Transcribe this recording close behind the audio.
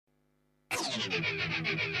You're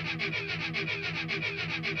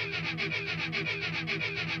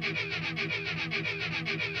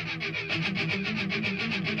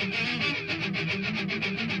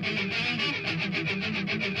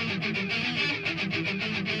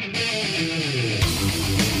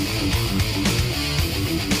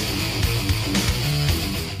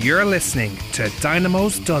listening to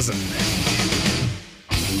Dynamo's Dozen.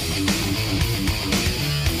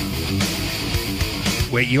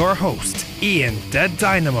 With your host, Ian the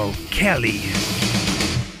Dynamo Kelly.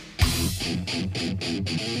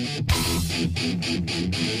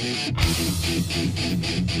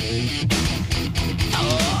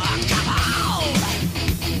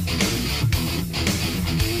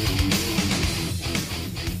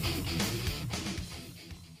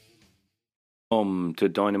 Welcome to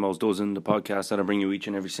Dynamo's Dozen, the podcast that I bring you each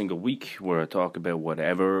and every single week, where I talk about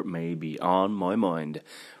whatever may be on my mind,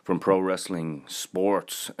 from pro wrestling,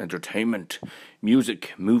 sports, entertainment,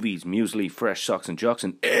 music, movies, muesli, fresh socks and jocks,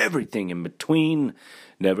 and everything in between,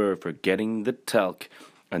 never forgetting the talc.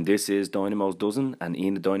 And this is Dynamo's Dozen, and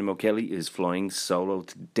Ian the Dynamo Kelly is flying solo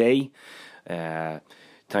today.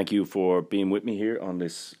 Thank you for being with me here on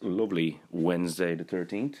this lovely Wednesday the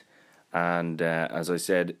 13th. And as I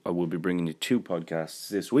said, I will be bringing you two podcasts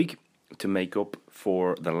this week to make up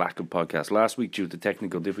for the lack of podcasts last week due to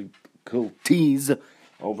technical difficulties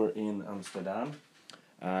over in Amsterdam.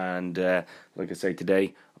 And like I say,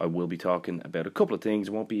 today I will be talking about a couple of things.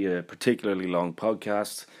 It won't be a particularly long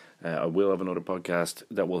podcast. I will have another podcast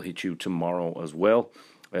that will hit you tomorrow as well,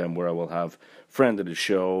 where I will have friend of the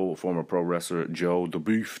show, former pro wrestler Joe the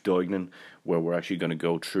Beef Duignan, where we're actually going to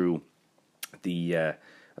go through the...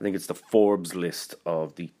 I think it's the Forbes list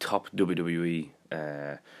of the top WWE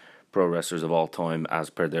pro wrestlers of all time as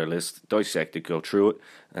per their list. Dissect it, go through it,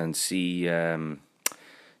 and see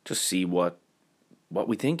what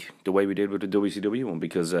we think, the way we did with the WCW one,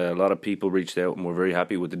 because a lot of people reached out and were very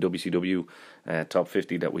happy with the WCW top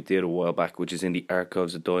 50 that we did a while back, which is in the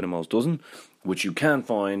archives of Dynamo's Dozen, which you can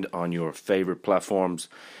find on your favourite platforms,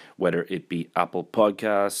 whether it be Apple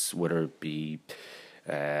Podcasts, whether it be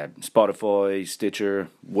Spotify, Stitcher,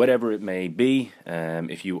 whatever it may be.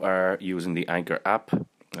 If you are using the Anchor app,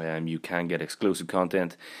 you can get exclusive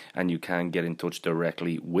content and you can get in touch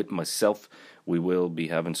directly with myself. We will be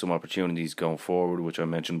having some opportunities going forward, which I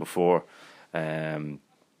mentioned before,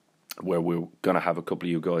 where we're going to have a couple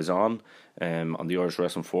of you guys on the Irish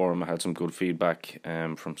Wrestling Forum. I had some good feedback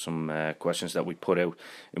from some questions that we put out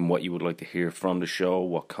in what you would like to hear from the show,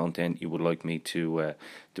 what content you would like me to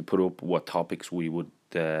put up, what topics we would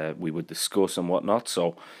discuss and whatnot.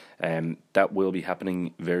 So that will be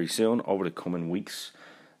happening very soon over the coming weeks.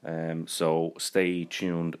 So stay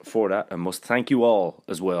tuned for that. I must thank you all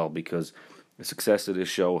as well, because the success of this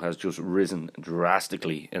show has just risen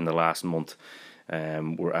drastically in the last month.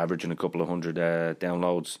 We're averaging a couple of hundred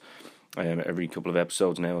downloads every couple of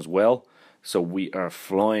episodes now as well. So we are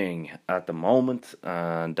flying at the moment,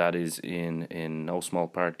 and that is in no small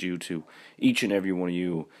part due to each and every one of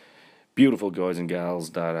you beautiful guys and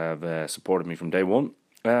gals that have supported me from day one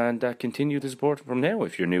and that continue to support from now.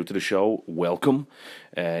 If you're new to the show, welcome.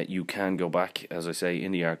 You can go back, as I say,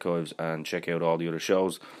 in the archives and check out all the other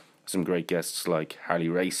shows. Some great guests like Harley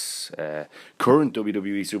Race, current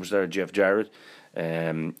WWE superstar Jeff Jarrett,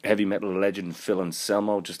 heavy metal legend Phil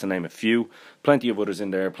Anselmo, just to name a few. Plenty of others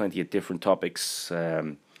in there, plenty of different topics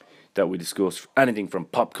that we discuss. Anything from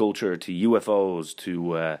pop culture to UFOs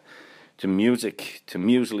to music to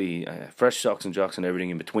muesli, fresh socks and jocks and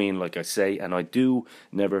everything in between, like I say. And I do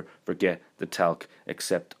never forget the talc,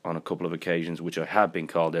 except on a couple of occasions, which I have been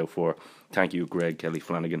called out for. Thank you, Greg Kelly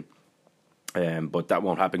Flanagan. But that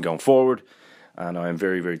won't happen going forward, and I am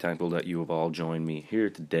very, very thankful that you have all joined me here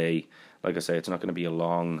today. Like I say, it's not going to be a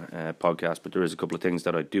long podcast, but there is a couple of things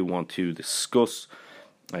that I do want to discuss.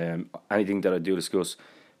 Anything that I do discuss,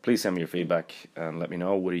 please send me your feedback and let me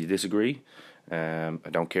know whether you disagree. I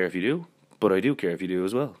don't care if you do, but I do care if you do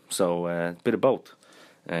as well. So a bit of both.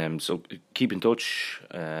 So keep in touch.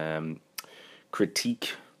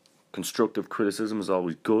 Critique, constructive criticism is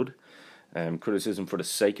always good. Criticism for the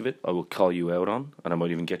sake of it, I will call you out on, and I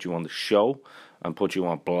might even get you on the show and put you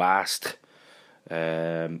on blast.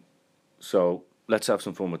 So let's have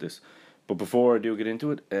some fun with this. But before I do get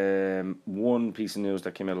into it, one piece of news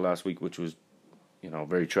that came out last week, which was,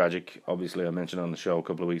 very tragic. Obviously, I mentioned on the show a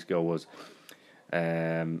couple of weeks ago, was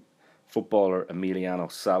footballer Emiliano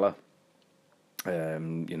Sala.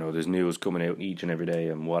 There's news coming out each and every day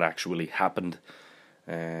on what actually happened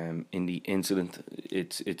in the incident.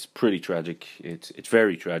 It's pretty tragic. It's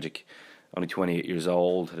very tragic. Only 28 years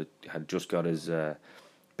old. Had just got his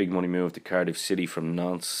big money move to Cardiff City from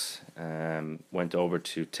Nantes. Went over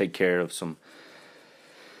to take care of some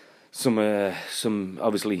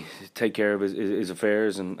obviously take care of his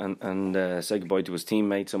affairs and say goodbye to his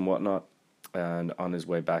teammates and whatnot. And on his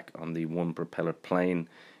way back on the one propeller plane,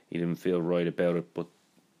 he didn't feel right about it, but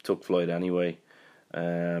took flight anyway.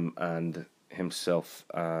 And himself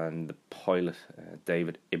and the pilot,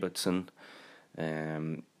 David Ibbotson,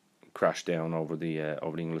 crashed down over the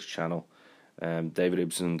English Channel. David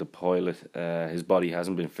Ibbotson, the pilot, his body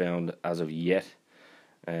hasn't been found as of yet,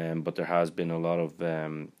 but there has been a lot of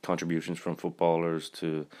contributions from footballers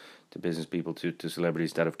to business people to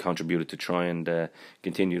celebrities that have contributed to try and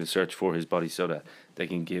continue the search for his body so that they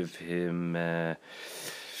can give him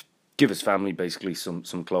give his family basically some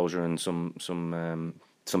closure and some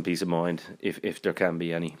peace of mind if there can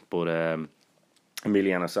be any. But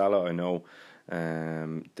Emiliano Sala, I know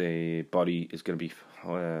the body is going to be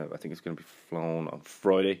I think it's going to be flown on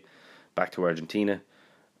Friday back to Argentina,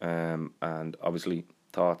 and obviously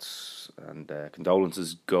thoughts and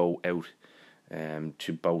condolences go out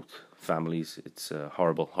to both families. It's a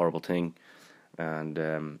horrible thing,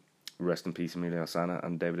 and rest in peace Emiliano Sala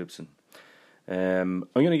and David Ibsen. I'm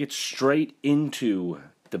going to get straight into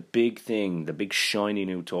the big thing, the big shiny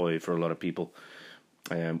new toy for a lot of people,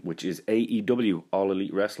 which is AEW, All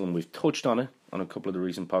Elite Wrestling. We've touched on it on a couple of the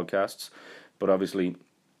recent podcasts, but obviously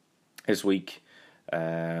this week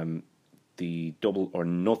the Double or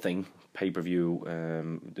Nothing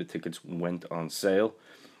pay-per-view, the tickets went on sale.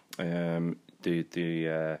 The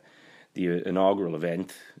inaugural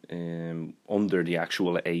event under the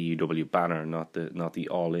actual AEW banner, not the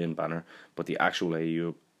All In banner, but the actual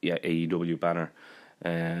AEW banner.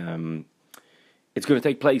 It's going to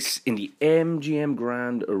take place in the MGM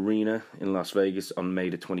Grand Arena in Las Vegas on May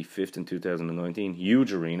the 25th in 2019.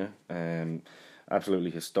 Huge arena,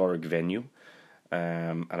 absolutely historic venue.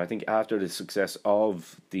 And I think after the success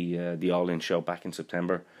of the All In show back in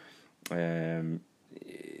September,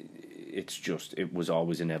 it was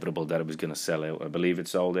always inevitable that it was going to sell out. I believe it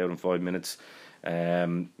sold out in 5 minutes,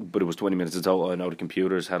 but it was 20 minutes in total. I know the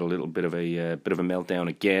computers had a little bit of a meltdown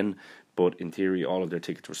again, but in theory, all of their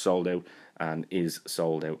tickets were sold out and is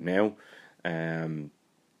sold out now.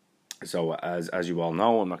 So as you all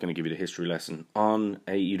know, I'm not going to give you the history lesson on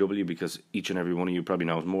AEW because each and every one of you probably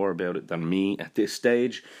knows more about it than me at this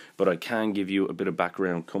stage, but I can give you a bit of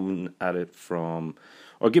background coming at it from,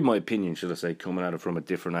 or give my opinion, should I say, coming at it from a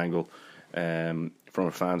different angle, from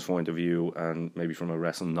a fan's point of view and maybe from a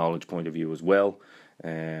wrestling knowledge point of view as well.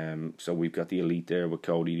 So we've got the Elite there with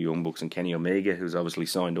Cody, the Young Bucks, and Kenny Omega, who's obviously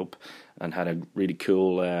signed up and had a really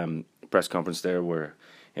cool press conference there where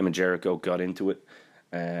him and Jericho got into it.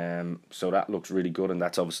 So that looks really good, and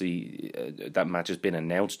that's obviously that match has been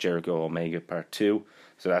announced, Jericho Omega Part 2,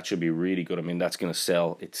 so that should be really good. I mean, that's going to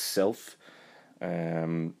sell itself.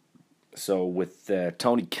 So with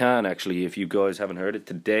Tony Khan, actually, if you guys haven't heard it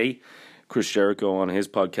today, Chris Jericho on his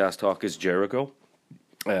podcast Talk is Jericho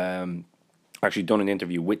actually done an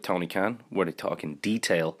interview with Tony Khan where they talk in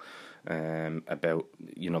detail about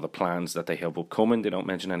the plans that they have upcoming. They don't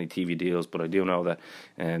mention any TV deals, but I do know that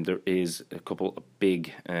there is a couple of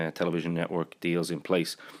big television network deals in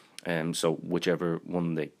place. So whichever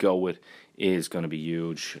one they go with is going to be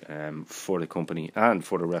huge for the company and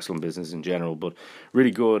for the wrestling business in general. But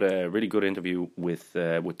really good interview with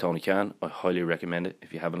Tony Khan. I highly recommend it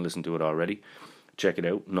if you haven't listened to it already. Check it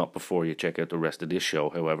out. Not before you check out the rest of this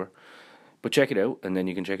show, however, but check it out, and then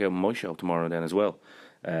you can check out my show tomorrow then as well.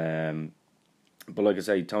 But like I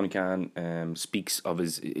say, Tony Khan speaks of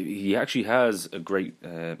he actually has a great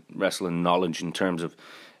wrestling knowledge in terms of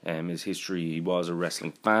his history. He was a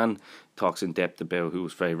wrestling fan, talks in depth about who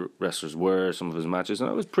his favourite wrestlers were, some of his matches, and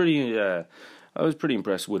I was pretty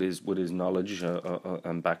impressed with his knowledge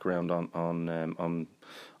and background on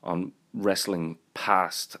wrestling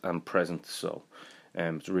past and present. So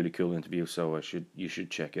it's a really cool interview. So you should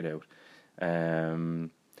check it out.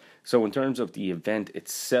 So in terms of the event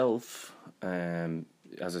itself,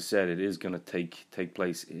 as I said, it is going to take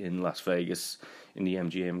place in Las Vegas in the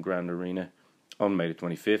MGM Grand Arena on May the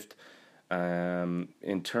 25th.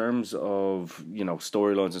 In terms of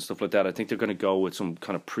storylines and stuff like that, I think they're going to go with some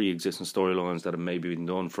kind of pre-existing storylines that have maybe been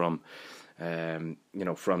done from Japan,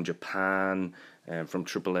 from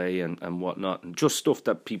AAA and whatnot, and just stuff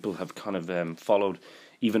that people have kind of followed,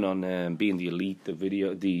 even on Being the Elite, the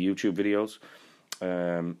YouTube videos.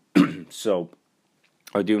 So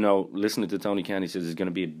I do know, listening to Tony Khan, he says there's going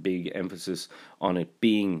to be a big emphasis on it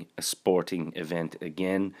being a sporting event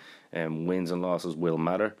again. Wins and losses will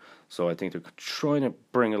matter. So I think they're trying to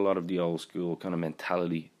bring a lot of the old school kind of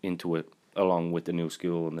mentality into it, along with the new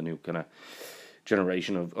school and the new kind of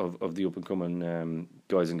generation of the up and coming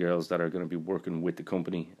guys and girls that are going to be working with the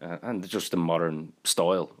company, and just the modern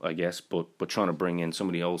style, I guess, but trying to bring in some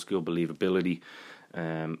of the old school believability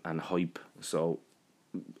and hype. So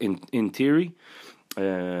in theory,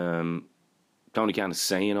 Tony Khan is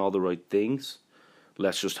saying all the right things.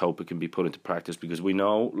 Let's just hope it can be put into practice, because we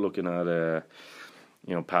know, looking at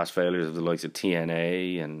past failures of the likes of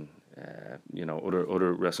TNA and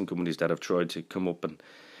other wrestling companies that have tried to come up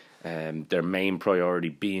and their main priority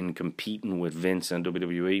being competing with Vince and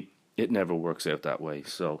WWE, it never works out that way.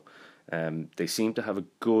 So they seem to have a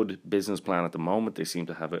good business plan at the moment. They seem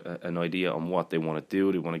to have an idea on what they want to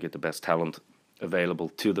do. They want to get the best talent available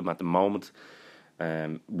to them at the moment,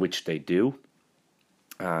 which they do.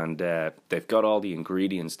 And they've got all the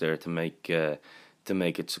ingredients there to make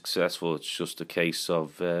it successful. It's just a case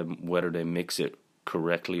of whether they mix it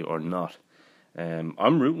correctly or not.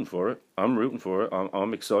 I'm rooting for it.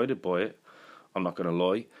 I'm excited by it. I'm not going to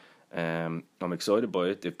lie. I'm excited by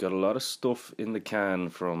it. They've got a lot of stuff in the can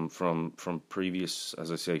from previous,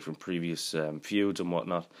 as I say, from previous feuds and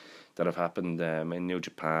whatnot that have happened in New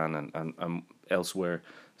Japan and elsewhere.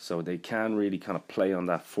 So they can really kind of play on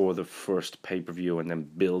that for the first pay-per-view and then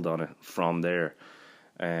build on it from there.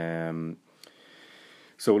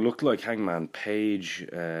 So it looked like Hangman Page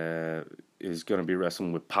is going to be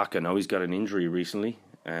wrestling with Pac. I know he's got an injury recently.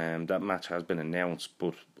 That match has been announced,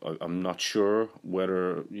 but I'm not sure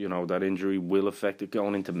whether that injury will affect it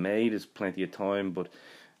going into May. There's plenty of time, but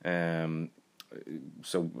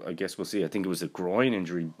so I guess we'll see. I think it was a groin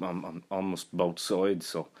injury on almost both sides.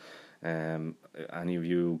 So any of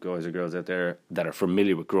you guys or girls out there that are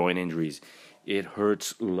familiar with groin injuries, it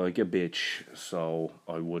hurts like a bitch. So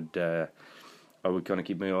I would kind of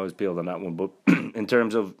keep my eyes peeled on that one. But in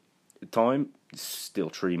terms of time, it's still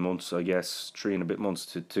 3 months, I guess, 3 and a bit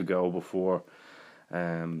months to go before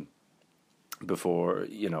they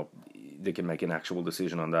can make an actual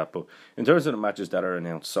decision on that. But in terms of the matches that are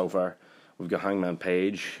announced so far, we've got Hangman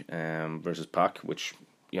Page versus Pac, which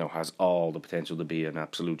has all the potential to be an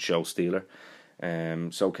absolute show stealer.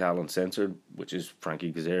 SoCal Uncensored, which is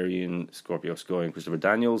Frankie Kazarian, Scorpio Sky, and Christopher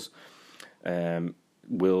Daniels,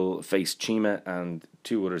 will face Chima and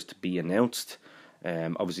 2 others to be announced.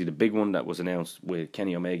 Obviously, the big one that was announced with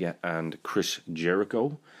Kenny Omega and Chris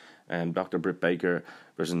Jericho, Dr. Britt Baker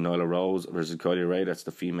versus Nyla Rose versus Cody Ray. That's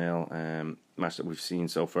the female match that we've seen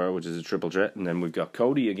so far, which is a triple threat. And then we've got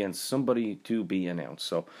Cody against somebody to be announced.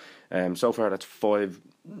 So, so far that's 5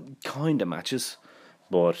 kind of matches,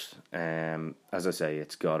 but as I say,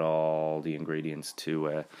 it's got all the ingredients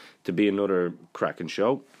to be another cracking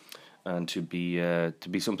show, and to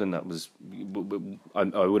be something that was, I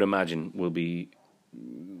would imagine, will be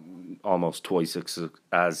almost twice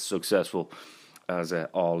as successful as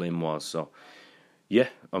All In was. So yeah,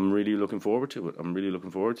 I'm really looking forward to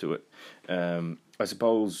it. I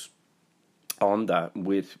suppose on that,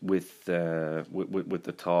 with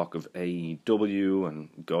the talk of AEW and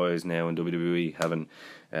guys now in WWE having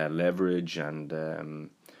leverage and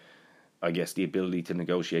I guess the ability to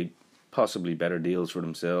negotiate possibly better deals for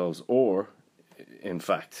themselves, or in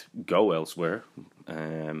fact go elsewhere.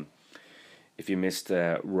 If you missed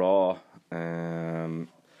Raw, in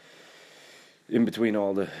between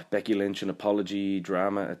all the Becky Lynch and apology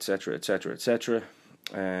drama, etc.,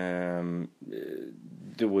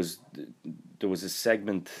 there was a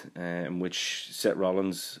segment in which Seth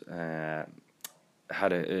Rollins had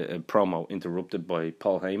a promo interrupted by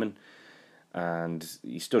Paul Heyman, and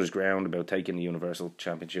he stood his ground about taking the Universal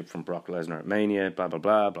Championship from Brock Lesnar at Mania, blah blah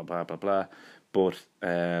blah blah blah blah blah. But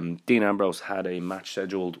Dean Ambrose had a match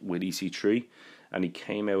scheduled with EC3, and he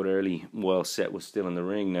came out early while Seth was still in the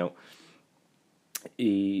ring. Now,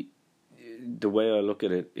 the way I look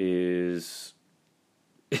at it is,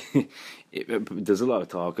 there's a lot of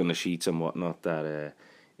talk on the sheets and whatnot that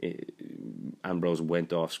Ambrose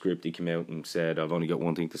went off script. He came out and said, "I've only got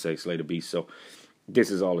one thing to say, slay the beast." So this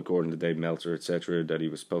is all according to Dave Meltzer, etc., that he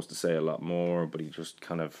was supposed to say a lot more, but he just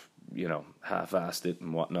kind of, half-assed it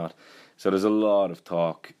and whatnot. So there's a lot of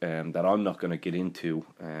talk that I'm not going to get into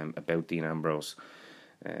about Dean Ambrose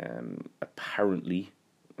apparently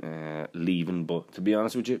leaving. But to be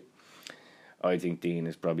honest with you, I think Dean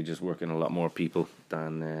is probably just working a lot more people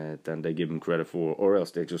than they give him credit for, or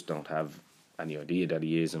else they just don't have any idea that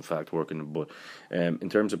he is in fact working. But in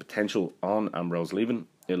terms of potential on Ambrose leaving,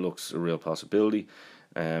 it looks a real possibility.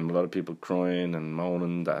 A lot of people crying and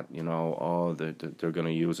moaning that they're going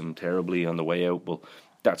to use him terribly on the way out. Well,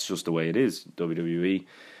 that's just the way it is. WWE,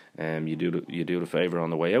 you do the favor on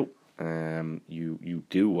the way out. You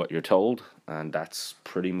do what you're told, and that's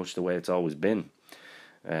pretty much the way it's always been.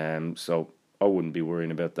 So I wouldn't be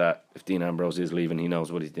worrying about that. If Dean Ambrose is leaving, he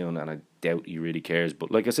knows what he's doing, and I doubt he really cares.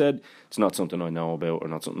 But like I said, it's not something I know about or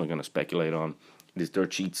not something I'm going to speculate on. It is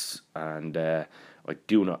dirt sheets, and I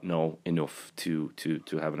do not know enough to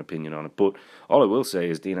have an opinion on it. But all I will say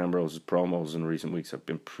is Dean Ambrose's promos in recent weeks have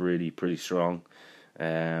been pretty strong,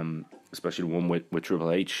 especially the one with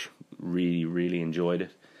Triple H. Really enjoyed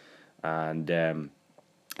it. And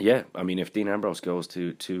yeah, I mean, if Dean Ambrose goes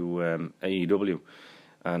to AEW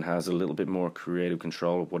and has a little bit more creative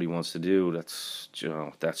control of what he wants to do, that's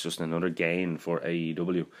just another gain for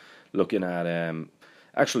AEW. Looking at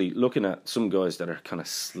some guys that are kind of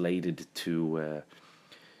slated to,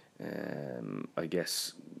 I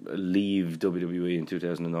guess, leave WWE in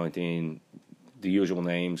 2019. The usual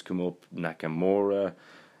names come up: Nakamura,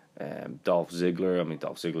 Dolph Ziggler. I mean,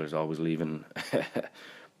 Dolph Ziggler's always leaving.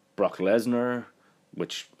 Brock Lesnar,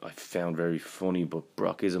 which I found very funny, but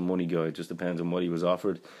Brock is a money guy. It just depends on what he was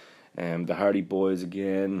offered. The Hardy Boys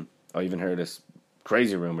again. I even heard this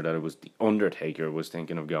crazy rumor that it was The Undertaker was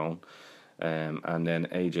thinking of going. And then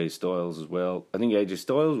AJ Styles as well. I think AJ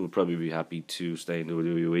Styles would probably be happy to stay in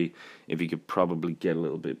WWE if he could probably get a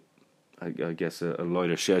little bit, I guess, a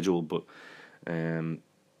lighter schedule. But I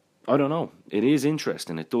don't know. It is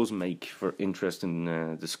interesting. It does make for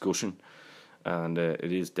interesting discussion. And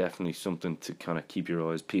it is definitely something to kind of keep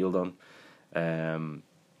your eyes peeled on.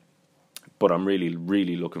 But I'm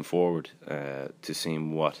really looking forward to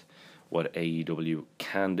seeing what AEW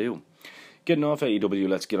can do. Getting off AEW,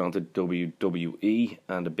 let's get on to WWE,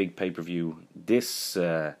 and the big pay-per-view this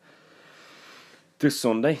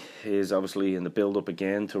Sunday is obviously in the build-up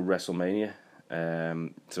again to WrestleMania.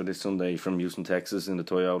 So this Sunday from Houston, Texas, in the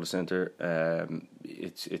Toyota Center,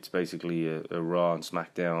 it's basically a Raw and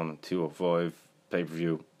SmackDown 205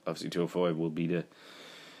 pay-per-view. Obviously 205 will be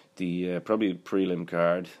the probably prelim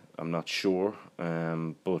card. I'm not sure,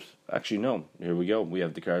 but actually no. Here we go. We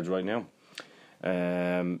have the cards right now.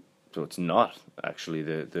 So it's not actually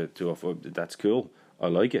the 205. That's cool. I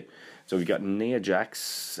like it. So we've got Nia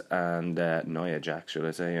Jax and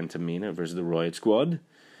Tamina versus the Riot Squad,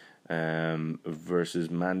 versus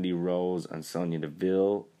Mandy Rose and Sonya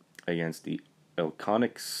Deville against the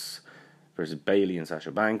Iconics versus Bayley and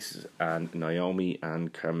Sasha Banks and Naomi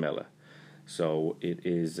and Carmella. So it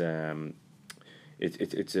is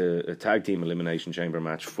it's a tag team elimination chamber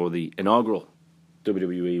match for the inaugural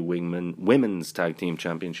WWE Women's Tag Team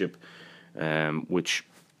Championship, which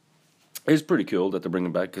is pretty cool that they're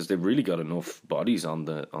bringing back, because they've really got enough bodies on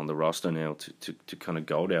the roster now to kind of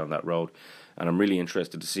go down that road. And I'm really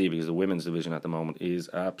interested to see, because the women's division at the moment is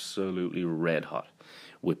absolutely red hot,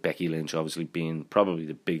 with Becky Lynch obviously being probably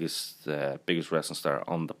the biggest wrestling star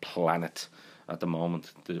on the planet at the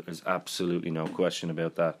moment. There's absolutely no question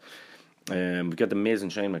about that. We've got The Miz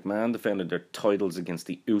and Shane McMahon defended their titles against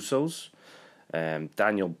the Usos.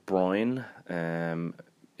 Daniel Bryan in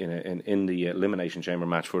the Elimination Chamber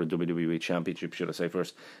match for the WWE Championship, should I say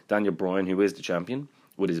first. Daniel Bryan, who is the champion,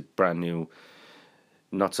 with his brand new,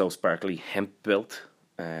 not so sparkly hemp belt.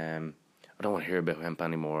 I don't want to hear about hemp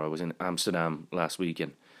anymore. I was in Amsterdam last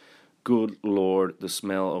weekend. Good Lord, the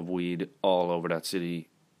smell of weed all over that city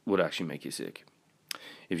would actually make you sick.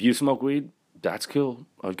 If you smoke weed, that's cool.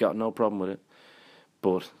 I've got no problem with it.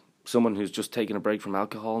 But someone who's just taking a break from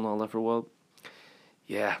alcohol and all that for a while,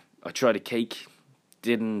 yeah, I tried a cake.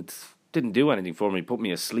 Didn't do anything for me. Put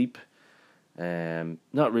me asleep.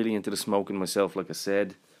 Not really into the smoking myself, like I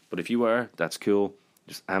said. But if you are, that's cool.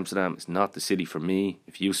 Just Amsterdam is not the city for me.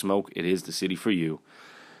 If you smoke, it is the city for you.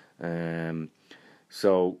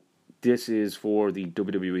 So this is for the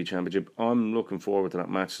WWE Championship. I'm looking forward to that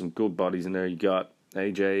match. Some good bodies in there. You got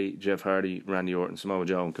AJ, Jeff Hardy, Randy Orton, Samoa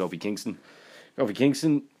Joe, and Kofi Kingston. Kofi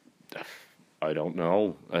Kingston, I don't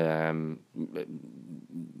know.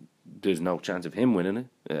 There's no chance of him winning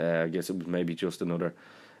it. I guess it was maybe just another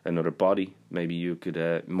body. Maybe you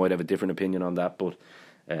could might have a different opinion on that, but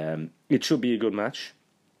it should be a good match.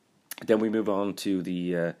 Then we move on to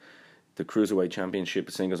the Cruiserweight Championship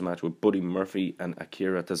singles match with Buddy Murphy and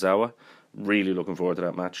Akira Tozawa. Really looking forward to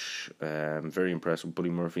that match. Very impressed with Buddy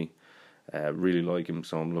Murphy. Really like him,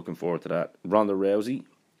 so I'm looking forward to that. Ronda Rousey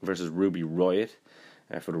versus Ruby Riott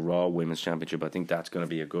for the Raw Women's Championship. I think that's going to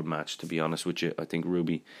be a good match, to be honest with you. I think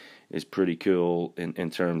Ruby is pretty cool in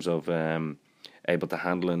terms of able to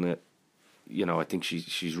handling it. You know, I think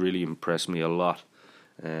she's really impressed me a lot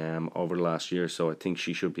over the last year, so I think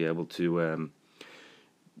she should be able to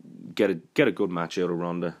get a good match out of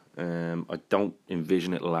Ronda. I don't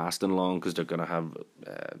envision it lasting long, because they're gonna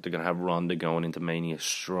have Ronda going into Mania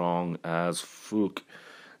strong as fuck.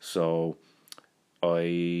 So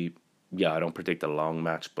I don't predict a long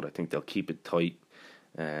match, but I think they'll keep it tight.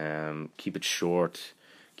 Keep it short,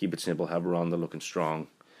 keep it simple, have Ronda looking strong,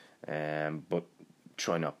 but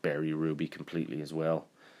try not bury Ruby completely as well.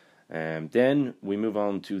 Then we move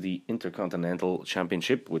on to the Intercontinental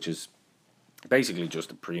Championship, which is basically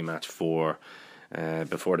just a pre-match for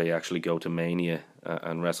before they actually go to Mania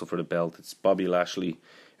and wrestle for the belt. It's Bobby Lashley,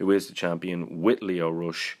 who is the champion, with Lio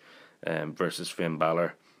Rush versus Finn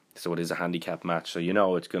Balor. So it is a handicap match. So you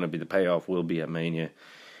know it's going to be, the payoff will be at Mania,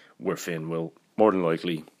 where Finn will more than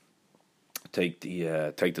likely take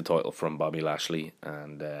the title from Bobby Lashley,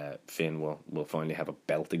 and Finn will finally have a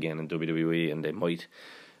belt again in WWE, and they might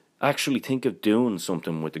actually think of doing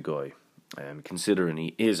something with the guy, considering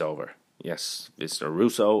he is over. Yes, Mr.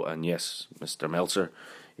 Russo, and yes, Mr. Meltzer,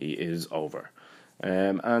 he is over.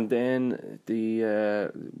 And then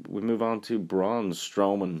we move on to Braun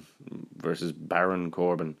Strowman versus Baron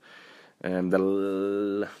Corbin.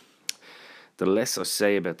 The less I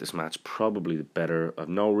say about this match, probably the better. I've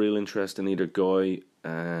no real interest in either guy.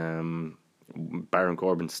 Baron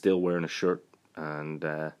Corbin's still wearing a shirt, and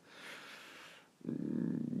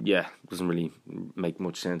doesn't really make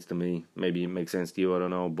much sense to me. Maybe it makes sense to you, I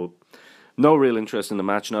don't know, but no real interest in the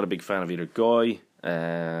match. Not a big fan of either guy.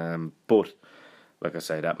 But like I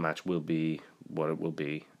say, that match will be what it will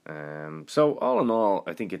be. So all in all,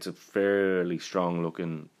 I think it's a fairly strong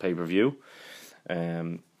looking pay-per-view.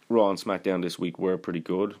 Raw and SmackDown this week were pretty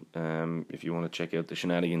good. If you want to check out the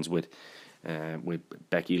shenanigans with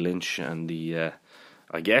Becky Lynch and the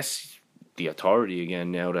Authority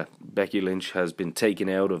again, now that Becky Lynch has been taken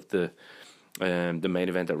out of the main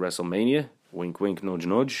event at WrestleMania, wink wink nudge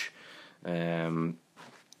nudge, and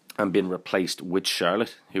been replaced with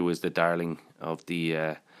Charlotte, who is the darling of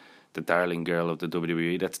the darling girl of the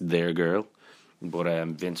WWE. That's their girl. But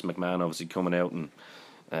Vince McMahon obviously coming out and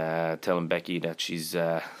telling Becky that she's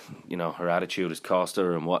her attitude has cost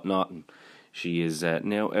her and whatnot, and she is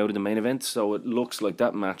now out of the main event. So it looks like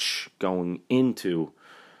that match going into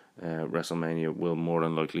WrestleMania will more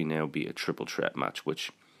than likely now be a triple threat match,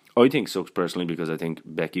 which I think sucks personally, because I think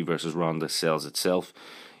Becky versus Ronda sells itself.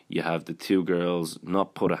 You have the two girls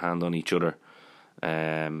not put a hand on each other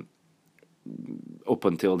up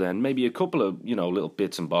until then. Maybe a couple of little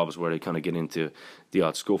bits and bobs where they kind of get into the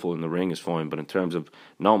odd scuffle in the ring is fine, but in terms of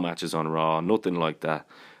no matches on Raw, nothing like that,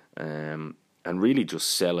 and really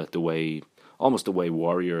just sell it almost the way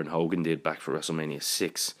Warrior and Hogan did back for WrestleMania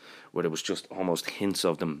 6, where there was just almost hints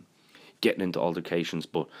of them getting into altercations,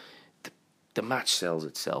 but the match sells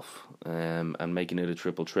itself, and making it a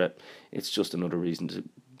triple threat, it's just another reason to,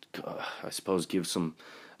 I suppose, give some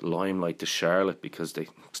limelight to Charlotte, because they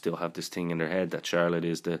still have this thing in their head that Charlotte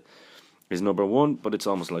is number one, but it's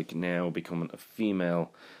almost like now becoming a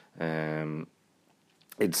female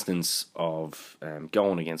instance of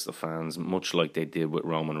going against the fans, much like they did with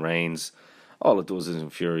Roman Reigns. All it does is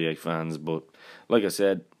infuriate fans, but like I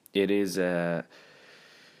said, it is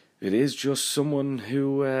just someone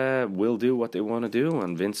who will do what they want to do,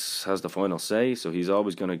 and Vince has the final say, so he's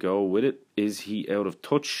always going to go with it. Is he out of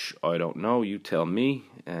touch? I don't know. You tell me.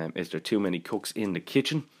 Is there too many cooks in the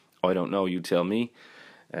kitchen? I don't know. You tell me.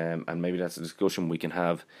 And maybe that's a discussion we can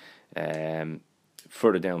have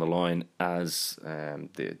further down the line as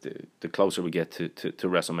the closer we get to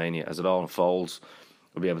WrestleMania. As it all unfolds,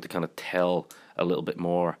 we'll be able to kind of tell a little bit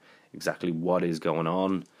more exactly what is going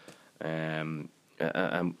on. And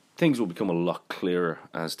things will become a lot clearer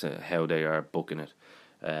as to how they are booking it.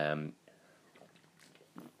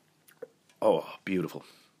 Beautiful.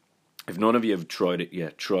 If none of you have tried it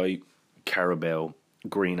yet, try Carabao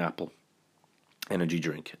Green Apple energy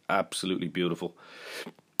drink. Absolutely beautiful.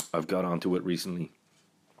 I've got onto it recently.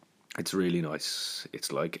 It's really nice.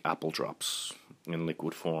 It's like apple drops in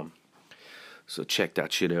liquid form. So check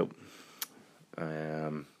that shit out.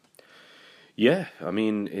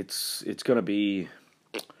 It's going to be,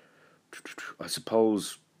 I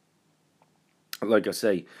suppose, like I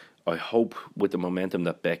say, I hope with the momentum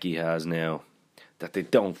that Becky has now, that they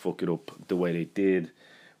don't fuck it up the way they did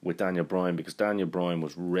with Daniel Bryan, because Daniel Bryan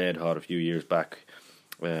was red hot a few years back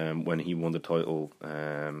when he won the title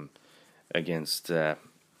against,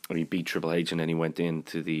 he beat Triple H, and then he went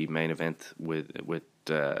into the main event with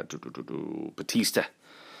Batista,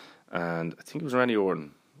 and I think it was Randy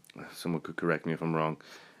Orton. Someone could correct me if I'm wrong.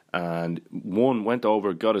 And one went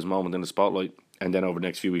over, got his moment in the spotlight, and then over the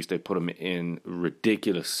next few weeks they put him in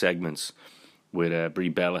ridiculous segments with Brie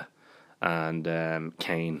Bella and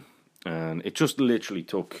Kane, and it just literally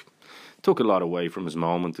took a lot away from his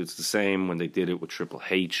moment. It's the same when they did it with Triple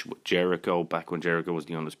H, with Jericho, back when Jericho was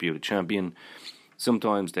the undisputed champion.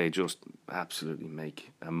 Sometimes they just absolutely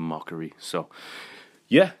make a mockery. So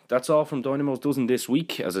Yeah, that's all from Dynamo's Dozen this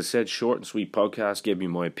week. As I said, short and sweet podcast. Gave you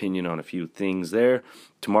my opinion on a few things there.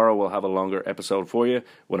 Tomorrow we'll have a longer episode for you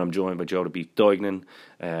when I'm joined by Joe the Beat Duignan,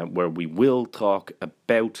 where we will talk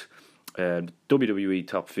about WWE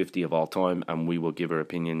Top 50 of all time, and we will give our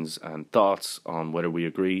opinions and thoughts on whether we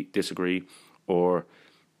agree, disagree, or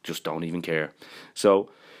just don't even care.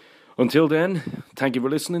 So, until then, thank you for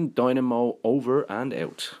listening. Dynamo over and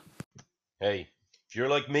out. Hey, if you're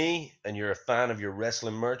like me and you're a fan of your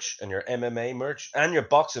wrestling merch and your MMA merch and your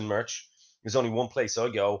boxing merch, there's only one place I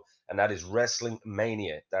go, and that is Wrestling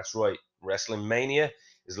Mania. That's right, Wrestling Mania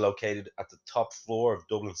is located at the top floor of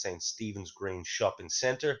Dublin St. Stephen's Green Shopping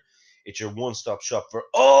Centre. It's your one-stop shop for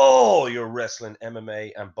all your wrestling,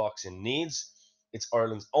 MMA, and boxing needs. It's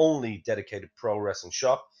Ireland's only dedicated pro wrestling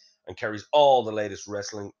shop and carries all the latest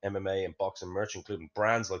wrestling, MMA, and boxing merch, including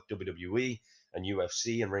brands like WWE and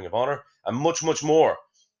UFC and Ring of Honor, and much, much more.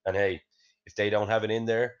 And hey, if they don't have it in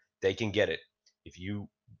there, they can get it. If you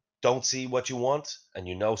don't see what you want and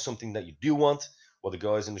you know something that you do want, well, the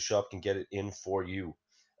guys in the shop can get it in for you.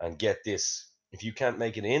 And get this, if you can't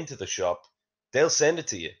make it into the shop, they'll send it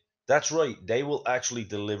to you. That's right, they will actually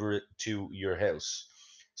deliver it to your house.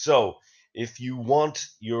 So if you want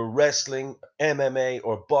your wrestling, MMA,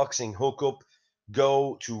 or boxing hookup,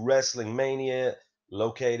 go to Wrestling Mania,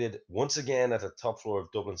 located once again at the top floor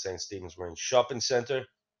of Dublin St. Stephen's Green Shopping Centre.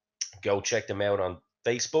 Go check them out on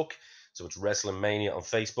Facebook. So it's Wrestling Mania on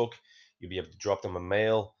Facebook. You'll be able to drop them a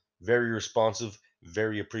mail. Very responsive,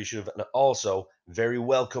 very appreciative, and also very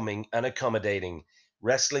welcoming and accommodating.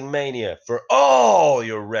 Wrestling Mania for all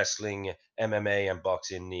your wrestling, MMA, and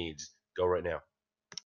boxing needs. Go right now.